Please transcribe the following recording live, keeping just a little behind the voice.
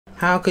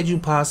How could you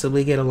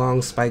possibly get a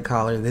long spike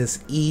collar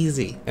this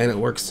easy? And it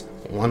works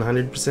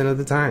 100% of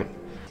the time.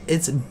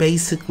 It's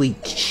basically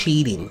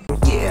cheating.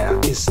 Yeah,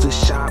 it's the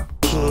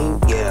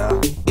Shopking. Yeah,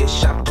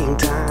 it's Shopking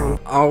time.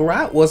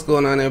 Alright, what's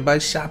going on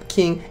everybody?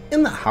 Shopking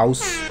in the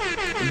house.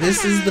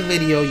 This is the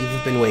video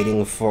you've been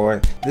waiting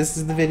for. This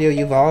is the video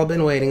you've all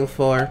been waiting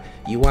for.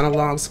 You want a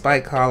long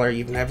spike collar,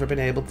 you've never been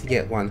able to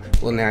get one.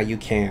 Well, now you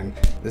can.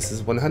 This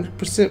is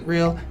 100%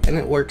 real and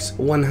it works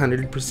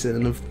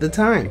 100% of the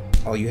time.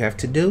 All you have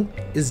to do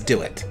is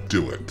do it.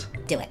 Do it.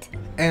 Do it.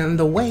 And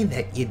the way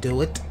that you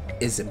do it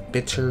is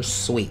bitter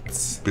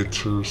sweets.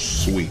 Bitter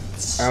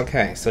sweets.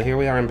 Okay, so here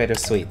we are in bitter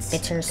sweets.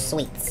 Bitter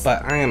sweets.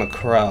 But I am a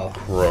crow.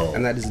 Crow.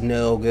 And that is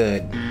no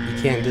good.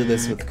 You can't do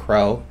this with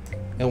crow.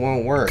 It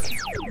won't work.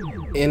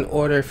 In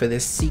order for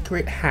this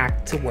secret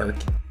hack to work,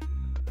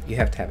 you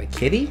have to have a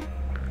kitty,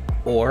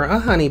 or a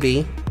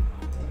honeybee,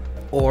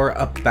 or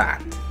a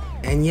bat.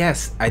 And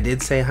yes, I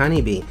did say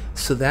honeybee,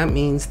 so that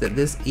means that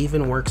this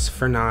even works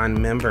for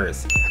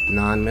non-members.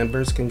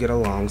 Non-members can get a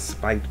long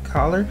spiked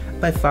collar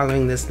by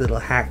following this little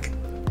hack,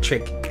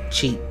 trick,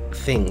 cheat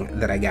thing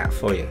that I got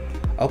for you.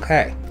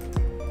 Okay,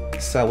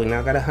 so we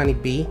now got a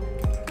honeybee,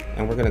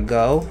 and we're gonna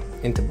go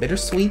into bitter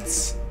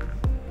sweets,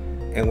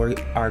 and we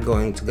are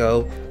going to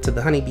go to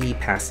the honeybee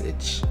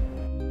passage.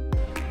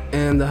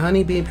 And the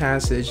honeybee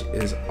passage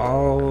is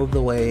all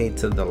the way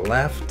to the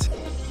left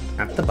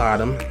at the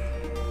bottom.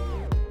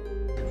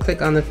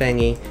 Click on the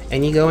thingy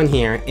and you go in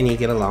here and you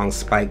get a long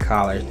spike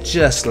collar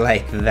just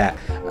like that.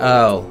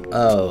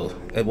 Oh,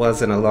 it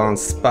wasn't a long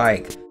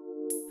spike.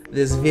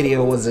 This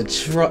video was it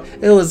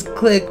was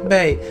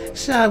clickbait.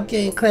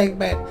 Shopking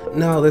clickbait.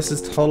 No, this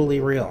is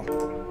totally real.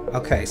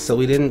 Okay, so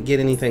we didn't get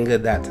anything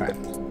good that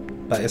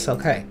time, but it's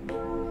okay.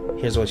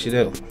 Here's what you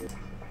do.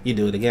 You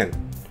do it again.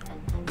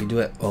 You do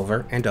it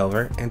over and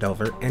over and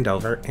over and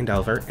over and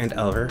over and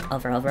over.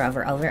 Over and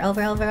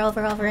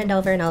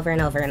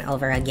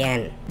over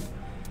again.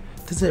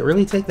 Does it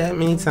really take that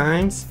many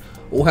times?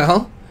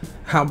 Well,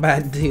 how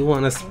bad do you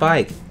want a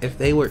spike? If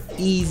they were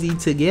easy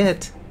to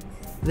get,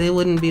 they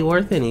wouldn't be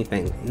worth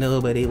anything.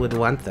 Nobody would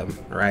want them,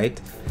 right?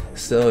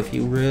 So if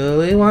you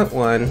really want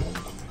one,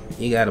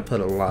 you gotta put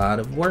a lot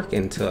of work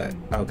into it,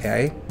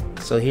 okay?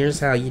 So here's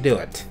how you do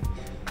it.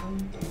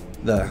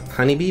 The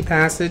honeybee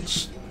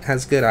passage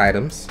has good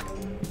items,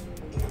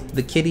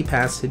 the kitty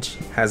passage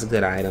has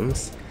good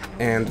items,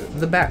 and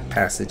the bat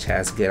passage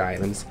has good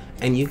items,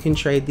 and you can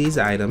trade these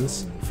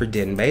items for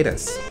din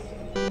betas.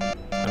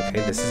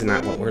 Okay, this is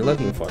not what we're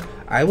looking for.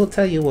 I will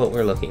tell you what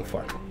we're looking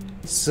for.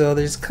 So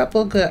there's a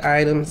couple good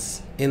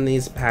items in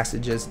these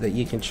passages that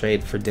you can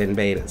trade for din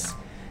betas,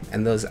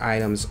 and those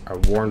items are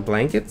worn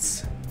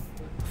blankets,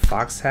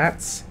 fox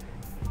hats,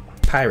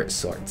 pirate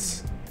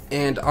swords,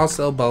 and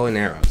also bow and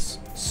arrows.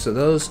 So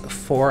those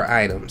 4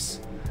 items,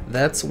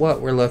 that's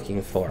what we're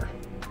looking for.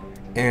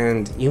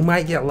 And you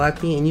might get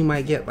lucky and you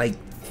might get like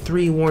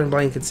 3 worn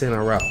blankets in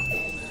a row.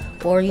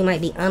 Or you might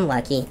be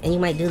unlucky and you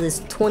might do this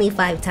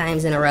 25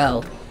 times in a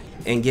row.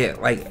 And get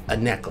like a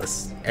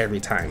necklace every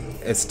time.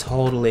 It's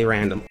totally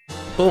random.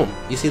 Boom,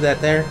 you see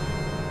that there?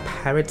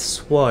 Pirate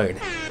sword.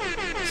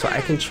 So I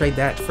can trade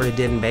that for a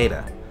din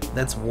beta.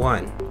 That's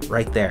 1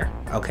 right there,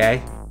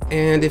 okay?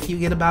 And if you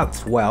get about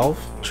 12,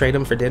 trade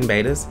them for din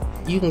betas,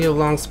 you can get a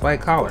long spike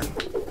collar.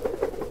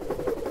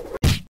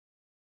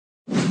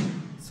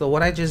 So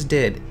what I just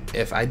did,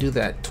 if I do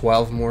that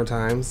 12 more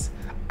times,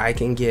 I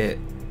can get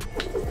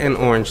an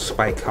orange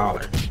spike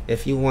collar.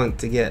 If you want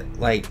to get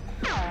like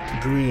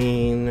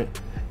green,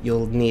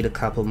 you'll need a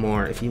couple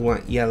more. If you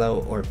want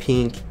yellow or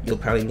pink, you'll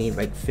probably need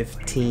like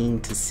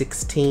 15 to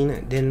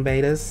 16 din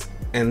betas.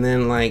 And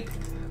then like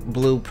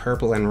blue,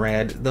 purple, and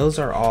red, those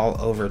are all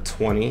over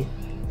 20.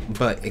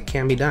 But it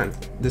can be done.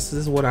 This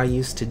is what I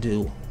used to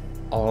do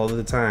all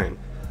the time.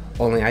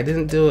 Only I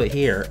didn't do it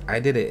here. I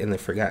did it in the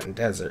Forgotten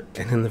Desert.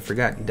 And in the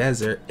Forgotten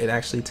Desert, it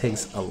actually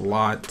takes a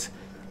lot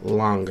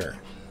longer.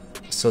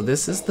 So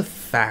this is the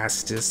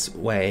fastest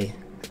way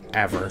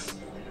ever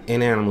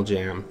in Animal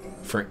Jam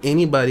for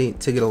anybody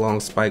to get a long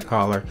spike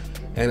collar,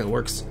 and it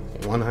works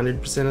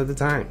 100% of the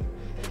time.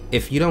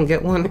 If you don't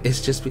get one,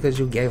 it's just because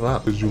you gave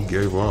up.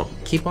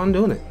 Keep on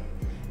doing it.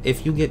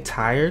 If you get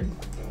tired,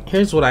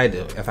 here's what I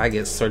do. If I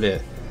get sort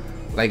of,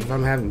 like if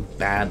I'm having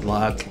bad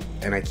luck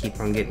and I keep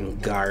on getting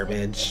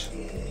garbage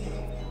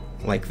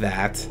like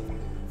that,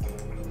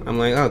 I'm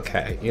like,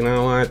 okay, you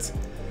know what?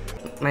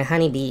 My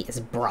honeybee is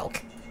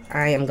broke.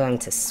 I am going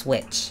to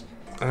switch.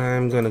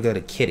 I'm gonna go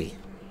to kitty.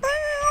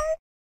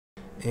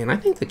 And I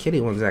think the kitty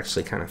one's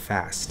actually kind of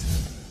fast.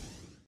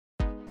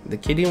 The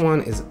kitty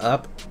one is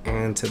up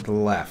and to the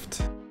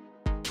left.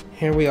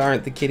 Here we are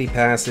at the kitty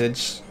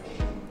passage.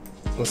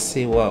 Let's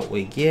see what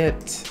we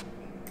get.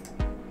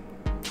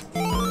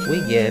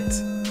 We get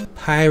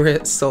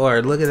pirate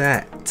sword. Look at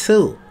that,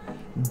 2,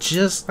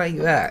 just like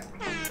that.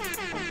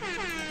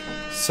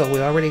 So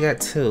we already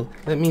got 2.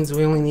 That means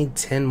we only need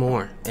 10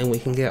 more, and we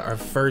can get our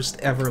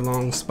first ever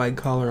long spike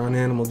collar on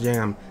Animal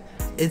Jam.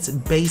 It's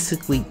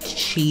basically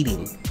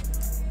cheating.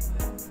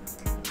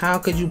 How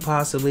could you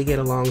possibly get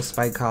a long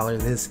spike collar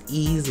this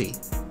easy?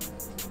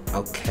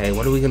 Okay,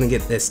 what are we gonna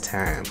get this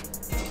time?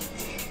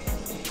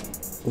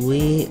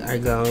 We are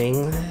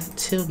going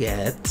to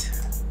get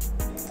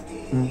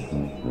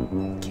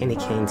candy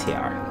cane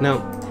tiara. No,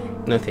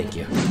 no thank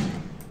you.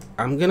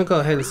 I'm gonna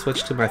go ahead and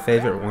switch to my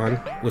favorite one,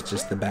 which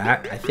is the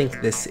bat. I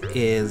think this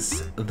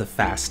is the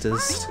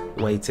fastest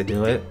way to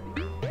do it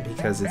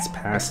because its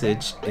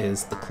passage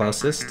is the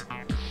closest.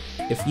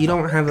 If you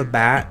don't have a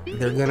bat,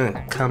 they're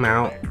gonna come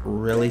out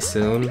really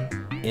soon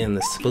in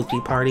the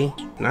spooky party.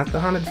 Not the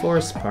haunted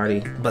forest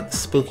party, but the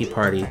spooky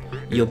party.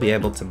 You'll be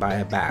able to buy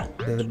a bat.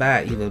 In the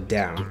bat, you go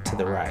down to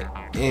the right.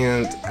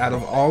 And out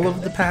of all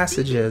of the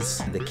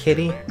passages, the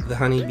kitty, the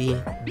honeybee,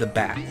 the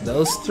bat,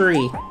 those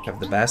three have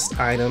the best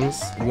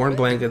items: worn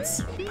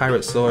blankets,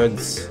 pirate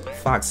swords,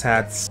 fox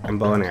hats, and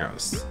bow and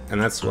arrows. And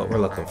that's what we're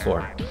looking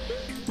for,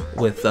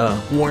 with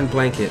worn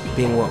blanket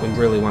being what we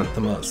really want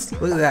the most.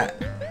 Look at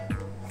that.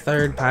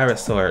 Third pirate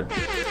sword.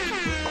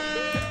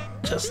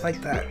 Just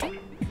like that.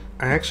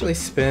 I actually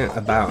spent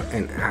about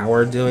an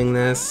hour doing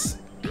this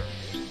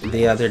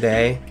the other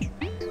day,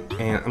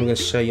 and I'm gonna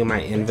show you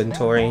my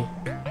inventory,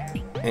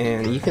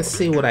 and you can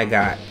see what I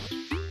got.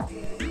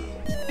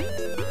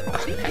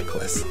 Oh,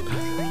 necklace.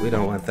 We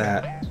don't want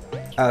that.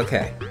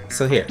 Okay,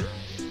 so here.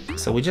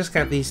 So we just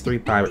got these 3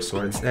 pirate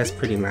swords. That's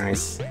pretty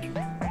nice.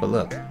 But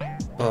look,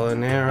 bow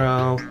and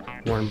arrow,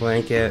 worn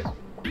blanket,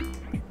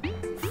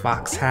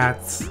 fox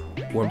hats,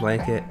 worn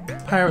blanket,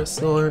 pirate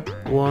sword,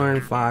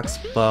 worn fox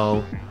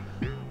bow,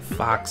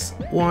 fox,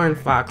 worn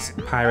fox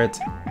pirate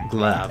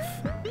glove.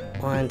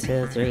 1,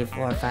 2, 3,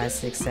 4, 5,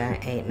 6, 7,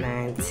 8,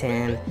 9,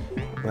 10.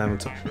 11,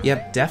 12.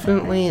 Yep,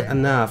 definitely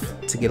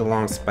enough to get a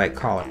long spike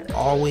collar.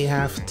 All we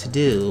have to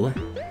do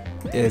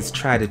is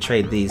try to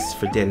trade these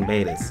for den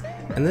betas.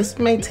 And this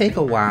may take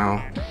a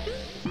while.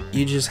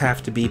 You just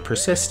have to be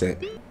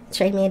persistent.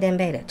 Trade me a den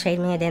beta, trade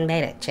me a den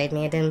beta, trade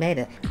me a den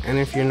beta. And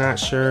if you're not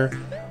sure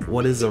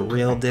what is a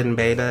real den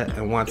beta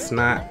and what's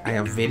not, I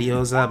have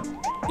videos up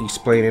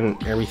explaining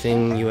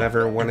everything you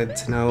ever wanted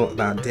to know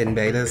about den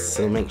betas,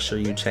 so make sure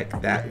you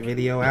check that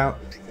video out.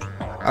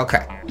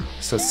 Okay,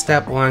 so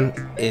step 1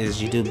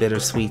 is you do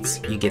bittersweets,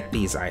 you get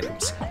these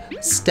items.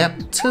 Step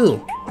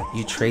 2,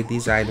 you trade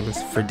these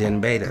items for den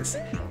betas.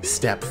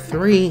 Step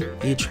 3,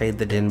 you trade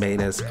the den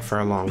betas for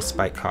a long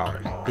spike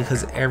collar,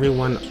 because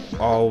everyone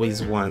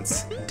always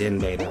wants den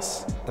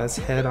betas. Let's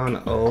head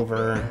on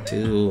over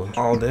to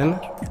Alden.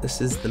 This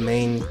is the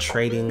main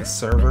trading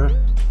server.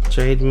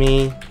 Trade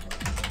me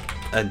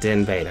a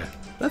den beta.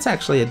 That's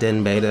actually a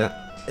den beta.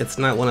 It's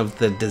not one of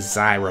the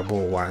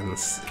desirable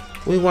ones.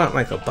 We want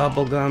like a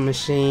bubblegum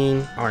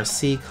machine,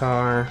 RC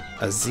car,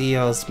 a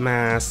Zeos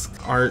mask,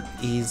 art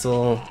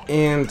easel,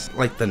 and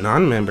like the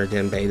non-member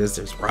den betas,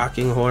 there's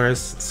Rocking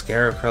Horse,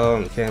 Scarecrow,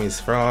 and Cammy's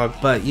Frog,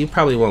 but you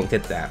probably won't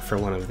get that for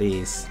one of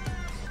these.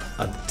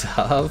 A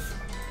dove?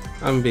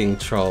 I'm being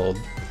trolled.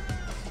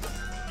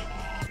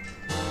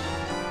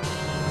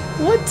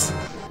 What?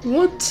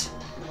 What?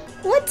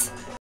 What?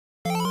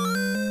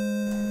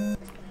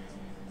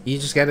 You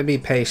just gotta be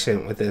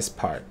patient with this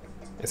part.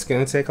 It's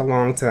gonna take a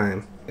long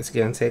time. It's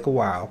gonna take a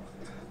while,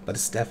 but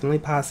it's definitely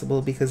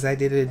possible because I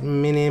did it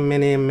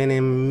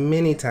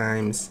many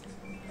times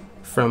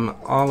from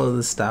all of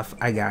the stuff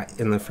I got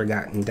in the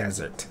Forgotten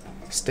Desert.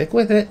 Stick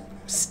with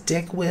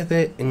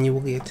it, and you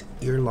will get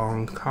your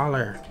long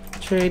collar.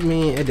 Trade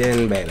me a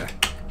den beta.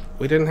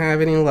 We didn't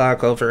have any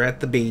luck over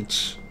at the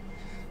beach,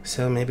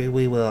 so maybe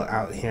we will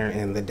out here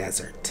in the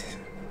desert.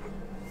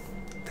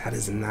 That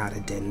is not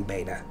a den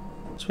beta.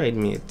 Trade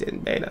me a den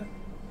beta.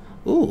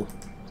 Ooh,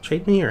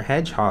 trade me your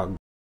hedgehog.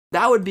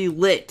 That would be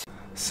lit.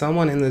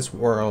 Someone in this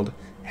world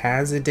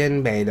has a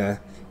den beta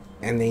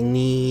and they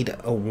need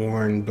a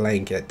worn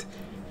blanket.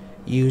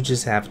 You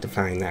just have to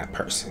find that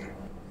person.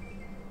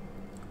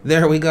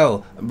 There we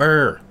go.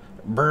 Burr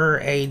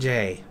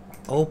AJ.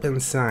 Open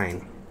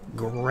sign.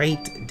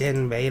 Great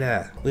den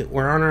beta.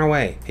 We're on our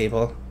way,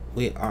 people.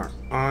 We are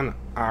on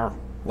our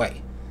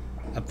way.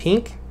 A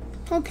pink?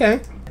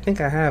 Okay. I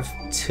think I have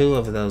 2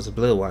 of those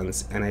blue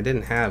ones, and I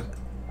didn't have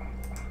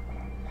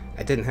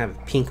a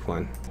pink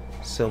one.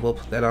 So we'll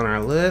put that on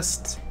our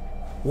list.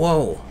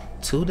 Whoa,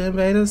 2 den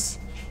betas?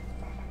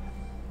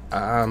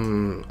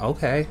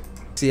 Okay.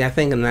 See, I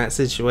think in that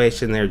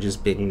situation, they're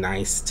just being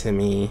nice to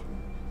me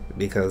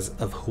because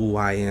of who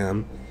I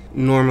am.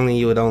 Normally,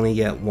 you would only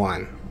get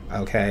 1,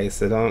 okay?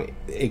 So don't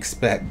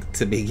expect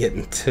to be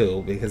getting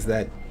 2 because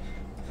that,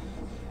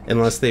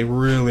 unless they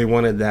really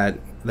wanted that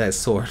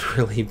sword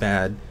really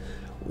bad,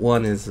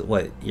 1 is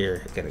what you're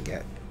gonna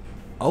get.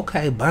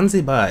 Okay,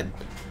 Bunsy Bud.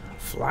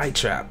 Fly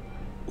trap.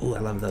 Ooh, I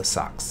love those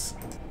socks.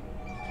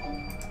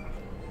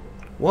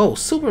 Whoa,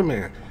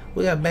 Superman.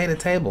 We got beta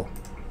table.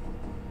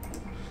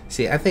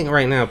 See, I think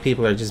right now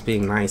people are just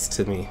being nice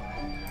to me.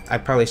 I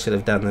probably should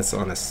have done this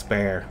on a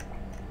spare,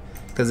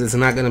 because it's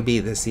not gonna be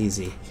this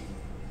easy.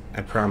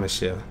 I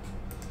promise you.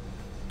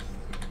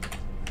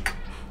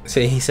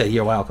 See, he said,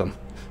 "You're welcome."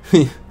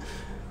 He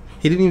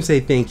didn't even say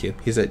thank you.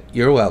 He said,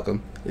 "You're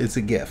welcome. It's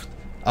a gift."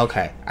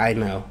 Okay, I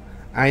know,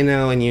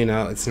 and you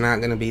know, it's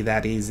not gonna be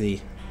that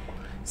easy.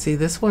 See,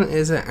 this one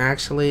isn't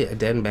actually a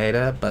den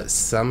beta, but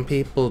some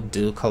people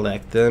do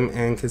collect them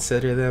and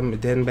consider them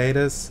den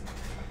betas.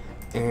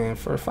 And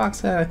for a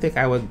Foxhead, I think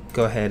I would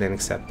go ahead and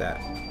accept that.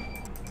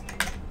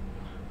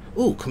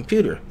 Ooh,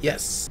 computer,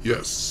 yes.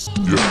 Yes.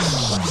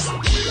 Yes. Ooh,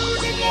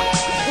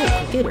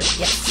 computer,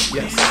 yes.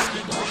 Yes.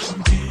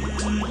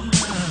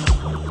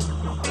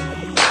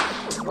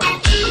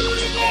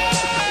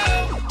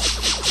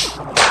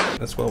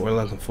 That's what we're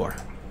looking for.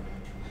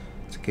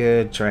 It's a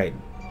good trade.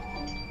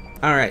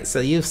 Alright, so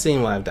you've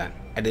seen what I've done.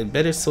 I did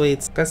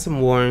bittersweets, got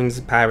some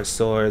warns, pirate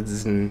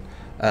swords, and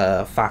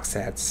fox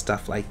hats,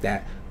 stuff like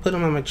that. Put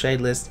them on my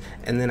trade list,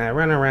 and then I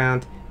run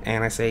around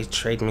and I say,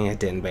 trade me a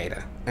den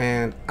beta.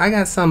 And I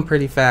got some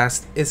pretty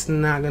fast. It's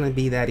not gonna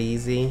be that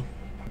easy,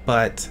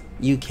 but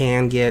you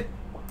can get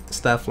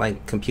stuff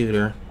like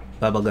computer,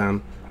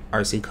 bubblegum,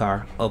 RC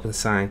car, open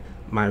sign,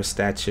 Myra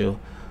statue.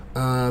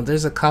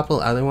 There's a couple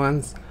other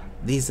ones.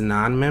 These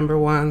non-member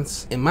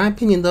ones, in my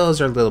opinion, those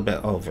are a little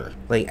bit over.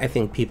 Like, I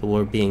think people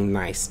were being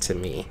nice to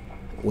me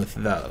with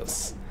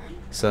those.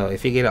 So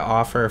if you get an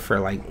offer for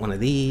like one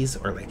of these,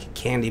 or like a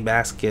candy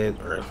basket,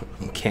 or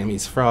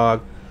Cammy's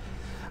frog,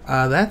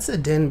 that's a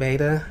den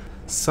beta.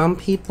 Some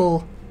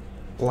people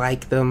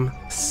like them,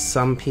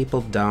 some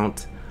people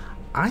don't.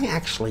 I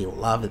actually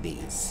love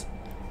these.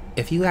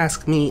 If you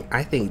ask me,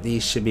 I think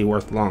these should be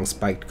worth long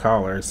spiked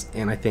collars,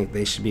 and I think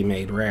they should be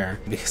made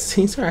rare, because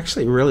these are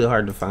actually really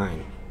hard to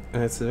find.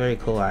 And it's a very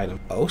cool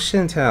item. Oh,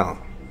 Chantel.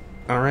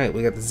 Alright,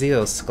 we got the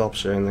Zeo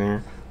sculpture in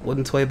there.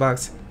 Wooden toy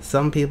box.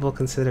 Some people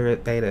consider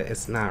it beta.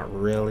 It's not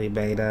really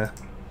beta.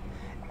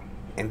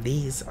 And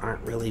these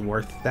aren't really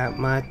worth that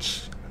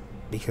much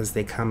because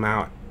they come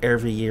out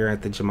every year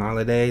at the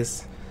Jamala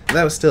days.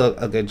 That was still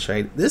a good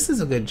trade. This is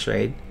a good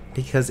trade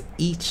because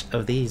each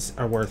of these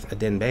are worth a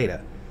den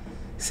beta.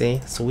 See?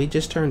 So we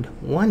just turned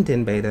one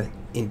den beta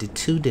into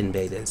two den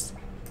betas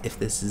if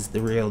this is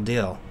the real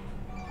deal.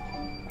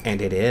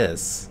 And it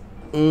is.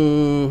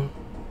 Pink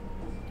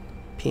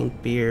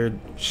beard,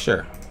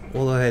 sure.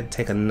 We'll go ahead and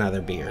take another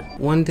beard.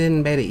 One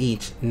den beta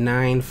each,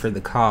 9 for the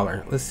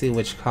collar. Let's see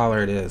which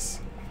collar it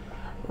is.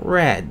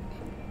 Red,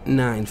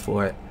 9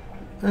 for it.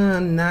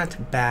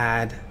 Not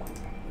bad.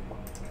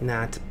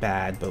 Not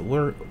bad, but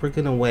we're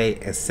gonna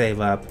wait and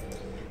save up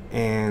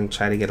and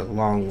try to get a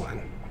long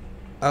one.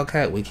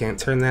 Okay, we can't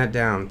turn that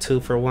down. 2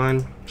 for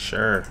 1,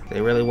 sure.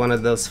 They really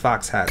wanted those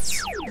fox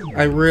hats.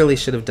 I really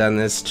should have done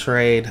this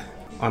trade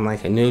on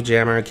like a new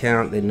Jammer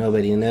account that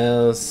nobody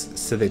knows,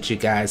 so that you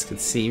guys could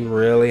see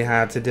really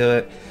how to do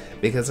it,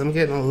 because I'm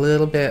getting a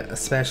little bit of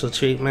special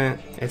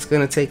treatment. It's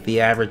gonna take the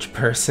average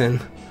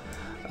person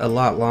a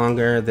lot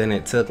longer than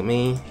it took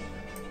me,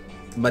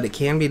 but it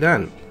can be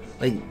done.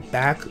 Like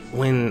back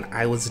when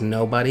I was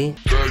nobody,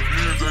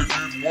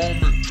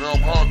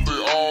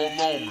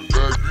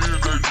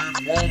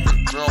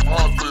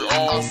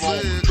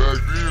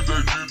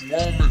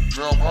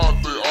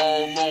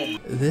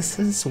 this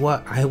is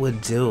what I would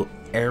do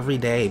every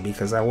day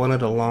because I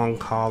wanted a long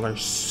collar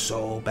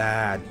so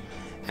bad,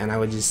 and I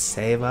would just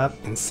save up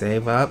and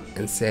save up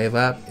and save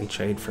up and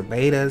trade for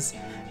betas,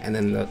 and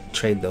then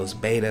trade those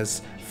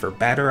betas for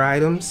better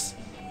items,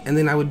 and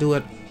then I would do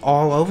it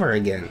all over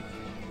again.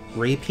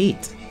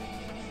 Repeat.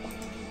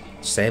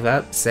 Save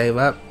up,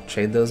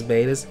 trade those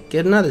betas,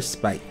 get another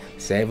spike.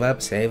 Save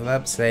up, save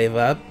up, save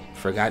up.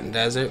 Forgotten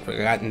desert,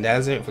 forgotten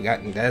desert,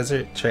 forgotten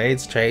desert.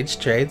 Trades, trades,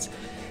 trades.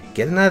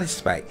 Get another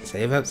spike.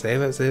 Save up,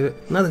 save up, save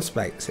up. Another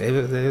spike. Save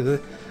up, save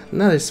up.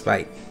 Another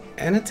spike.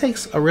 And it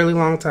takes a really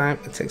long time.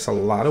 It takes a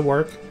lot of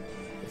work.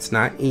 It's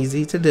not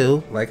easy to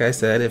do. Like I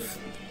said, if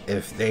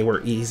they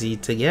were easy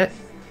to get,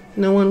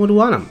 no one would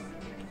want them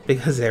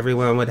because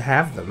everyone would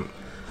have them.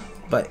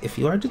 But if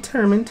you are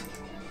determined,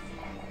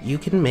 you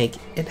can make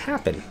it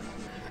happen.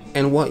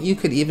 And what you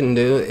could even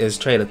do is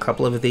trade a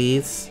couple of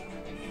these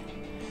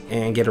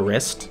and get a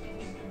wrist.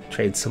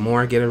 Trade some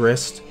more, get a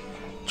wrist.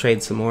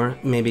 Trade some more,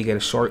 maybe get a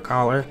short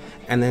collar,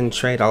 and then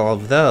trade all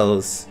of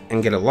those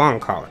and get a long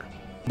collar.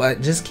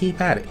 But just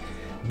keep at it.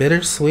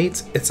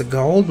 Bittersweets, it's a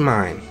gold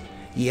mine.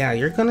 Yeah,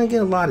 you're gonna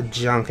get a lot of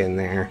junk in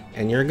there,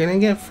 and you're gonna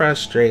get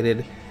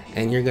frustrated,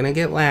 and you're gonna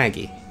get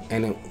laggy.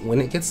 And when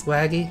it gets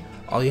laggy,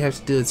 all you have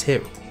to do is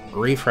hit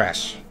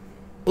refresh.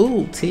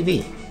 Ooh,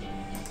 TV.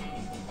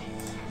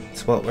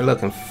 That's what we're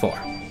looking for.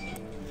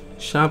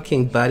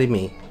 Shopking buddy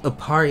me.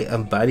 Apari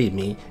unbuddied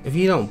me. If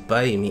you don't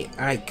buddy me,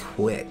 I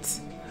quit.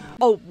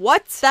 Oh,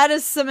 what? That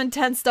is some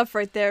intense stuff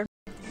right there.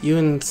 You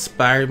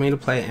inspired me to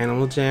play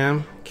Animal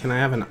Jam. Can I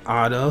have an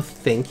auto?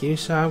 Thank you,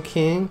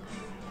 Shopking.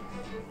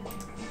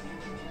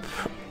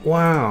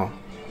 Wow.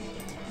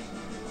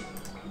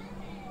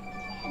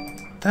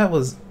 That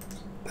was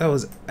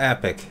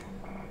epic.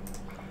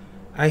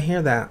 I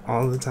hear that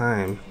all the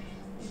time.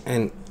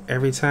 And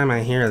every time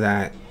I hear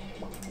that,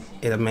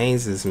 it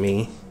amazes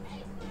me.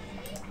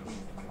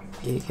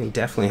 You can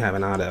definitely have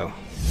an auto.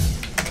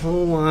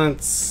 Who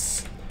wants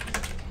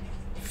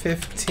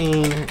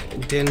 15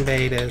 den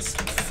betas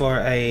for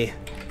a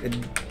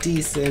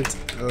decent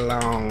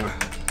long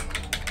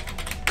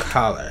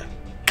collar?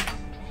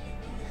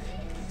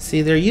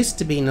 See, there used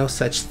to be no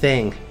such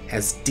thing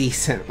as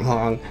decent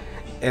long,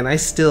 and I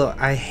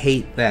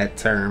hate that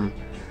term.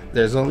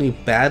 There's only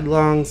bad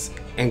longs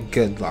and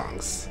good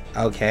longs,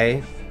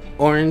 okay?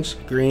 Orange,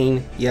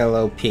 green,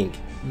 yellow, pink.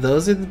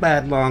 Those are the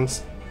bad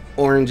longs.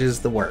 Orange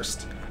is the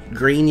worst.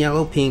 Green,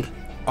 yellow, pink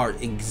are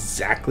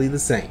exactly the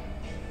same.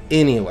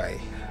 Anyway,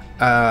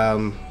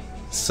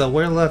 so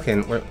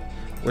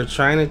we're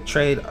trying to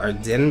trade our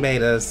den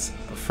betas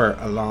for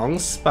a long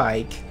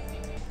spike.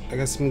 I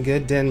got some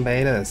good den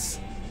betas.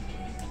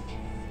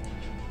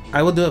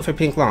 I will do it for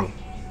pink long.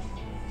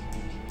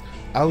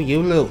 Oh,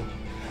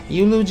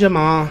 Yulu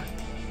Jamal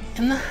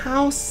in the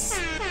house.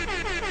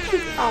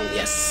 Pink long,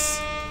 yes.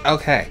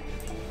 Okay,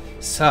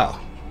 so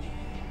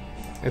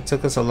it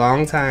took us a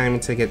long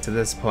time to get to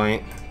this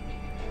point,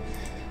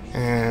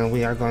 and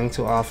we are going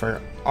to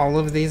offer all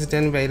of these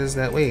den betas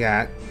that we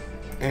got,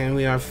 and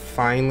we are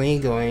finally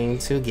going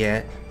to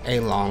get a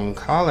long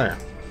collar.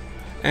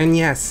 And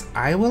yes,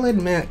 I will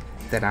admit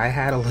that I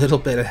had a little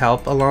bit of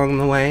help along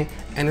the way,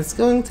 and it's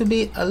going to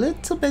be a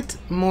little bit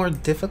more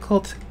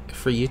difficult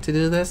for you to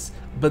do this,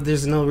 but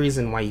there's no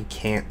reason why you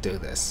can't do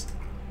this.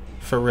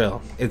 For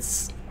real,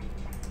 it's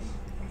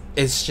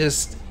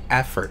just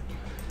effort.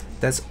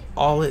 That's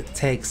all it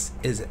takes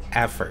is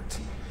effort.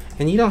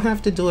 And you don't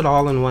have to do it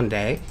all in one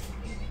day,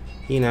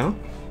 you know?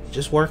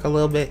 Just work a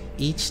little bit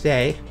each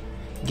day,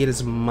 get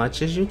as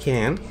much as you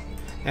can,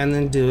 and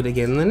then do it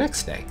again the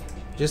next day.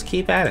 Just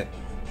keep at it.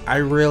 I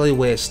really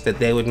wish that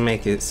they would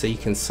make it so you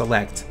can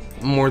select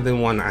more than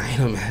one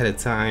item at a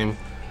time.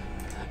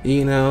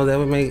 You know, that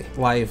would make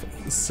life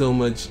so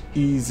much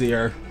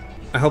easier.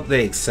 I hope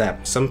they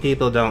accept. Some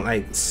people don't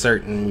like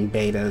certain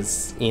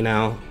betas, you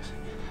know?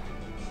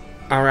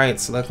 Alright,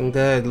 it's looking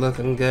good,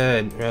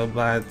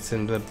 robots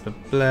and blah blah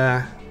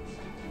blah.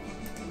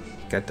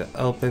 Got the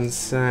open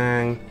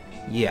sign.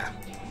 Yeah.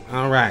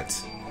 Alright.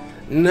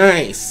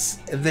 Nice!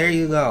 There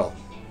you go.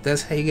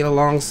 That's how you get a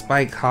long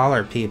spike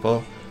collar,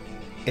 people.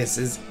 It's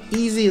as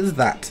easy as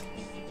that.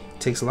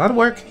 Takes a lot of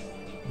work,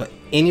 but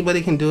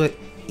anybody can do it,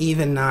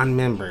 even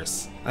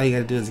non-members. All you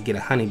gotta do is get a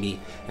honeybee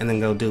and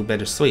then go do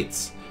better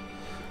sweets.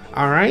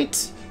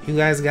 Alright, you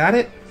guys got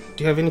it?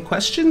 Do you have any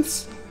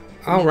questions?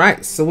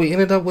 Alright, so we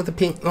ended up with a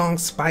pink long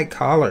spike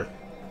collar.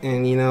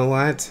 And you know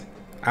what?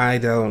 I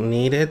don't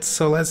need it,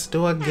 so let's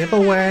do a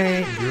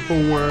giveaway.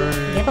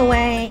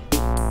 Giveaway.